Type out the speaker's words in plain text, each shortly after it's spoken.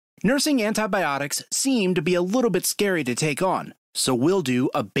Nursing antibiotics seem to be a little bit scary to take on, so we'll do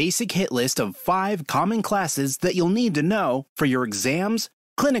a basic hit list of 5 common classes that you'll need to know for your exams,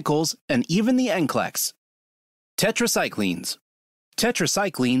 clinicals, and even the NCLEX. Tetracyclines.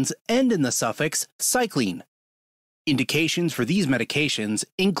 Tetracyclines end in the suffix cycline. Indications for these medications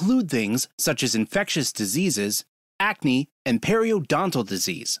include things such as infectious diseases, acne, and periodontal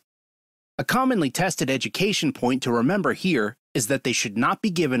disease. A commonly tested education point to remember here is that they should not be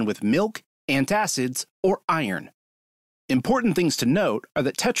given with milk, antacids, or iron. Important things to note are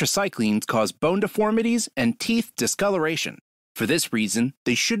that tetracyclines cause bone deformities and teeth discoloration. For this reason,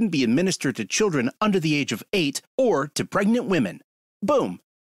 they shouldn't be administered to children under the age of 8 or to pregnant women. Boom!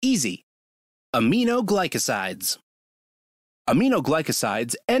 Easy. Aminoglycosides.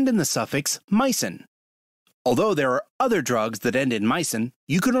 Aminoglycosides end in the suffix mycin. Although there are other drugs that end in mycin,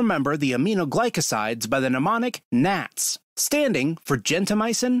 you can remember the aminoglycosides by the mnemonic NATS, standing for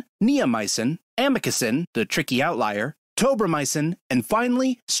gentamicin, neomycin, amikacin, the tricky outlier, tobramycin, and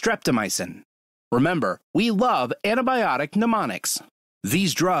finally streptomycin. Remember, we love antibiotic mnemonics.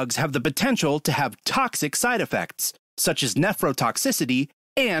 These drugs have the potential to have toxic side effects, such as nephrotoxicity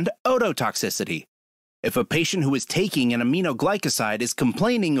and ototoxicity. If a patient who is taking an aminoglycoside is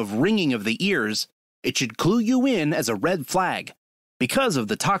complaining of ringing of the ears, it should clue you in as a red flag. Because of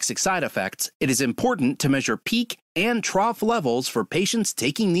the toxic side effects, it is important to measure peak and trough levels for patients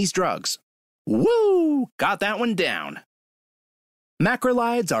taking these drugs. Woo! Got that one down.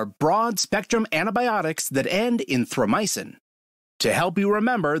 Macrolides are broad-spectrum antibiotics that end in thromycin. To help you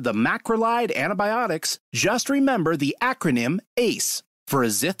remember the macrolide antibiotics, just remember the acronym ACE for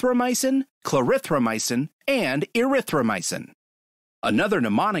azithromycin, clarithromycin, and erythromycin. Another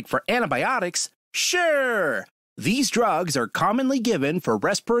mnemonic for antibiotics, sure! These drugs are commonly given for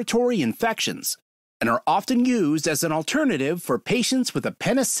respiratory infections and are often used as an alternative for patients with a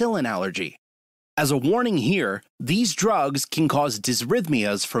penicillin allergy. As a warning here, these drugs can cause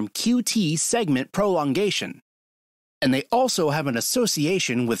dysrhythmias from QT segment prolongation. And they also have an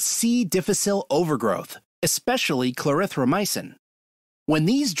association with C. difficile overgrowth, especially clarithromycin. When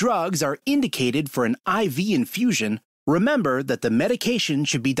these drugs are indicated for an IV infusion, remember that the medication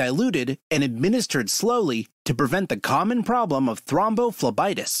should be diluted and administered slowly to prevent the common problem of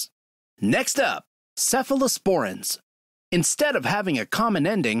thrombophlebitis. Next up, cephalosporins. Instead of having a common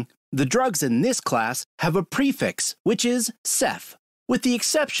ending, the drugs in this class have a prefix, which is ceph, with the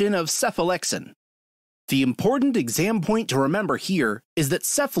exception of cephalexin. The important exam point to remember here is that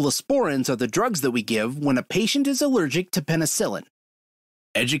cephalosporins are the drugs that we give when a patient is allergic to penicillin.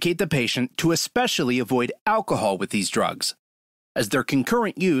 Educate the patient to especially avoid alcohol with these drugs, as their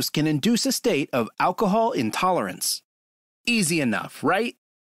concurrent use can induce a state of alcohol intolerance. Easy enough, right?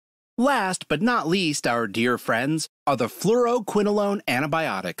 Last but not least, our dear friends, are the fluoroquinolone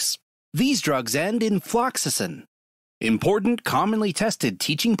antibiotics. These drugs end in floxacin. Important commonly tested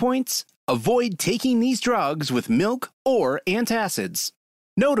teaching points: avoid taking these drugs with milk or antacids.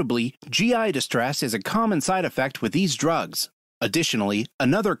 Notably, GI distress is a common side effect with these drugs. Additionally,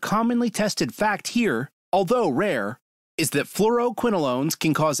 another commonly tested fact here, although rare, is that fluoroquinolones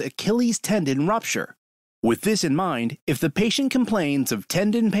can cause Achilles tendon rupture. With this in mind, if the patient complains of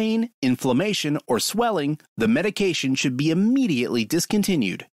tendon pain, inflammation, or swelling, the medication should be immediately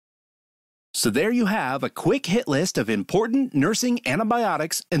discontinued. So there you have a quick hit list of important nursing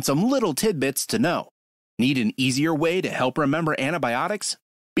antibiotics and some little tidbits to know. Need an easier way to help remember antibiotics?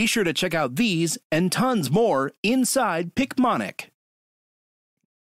 Be sure to check out these and tons more inside Picmonic.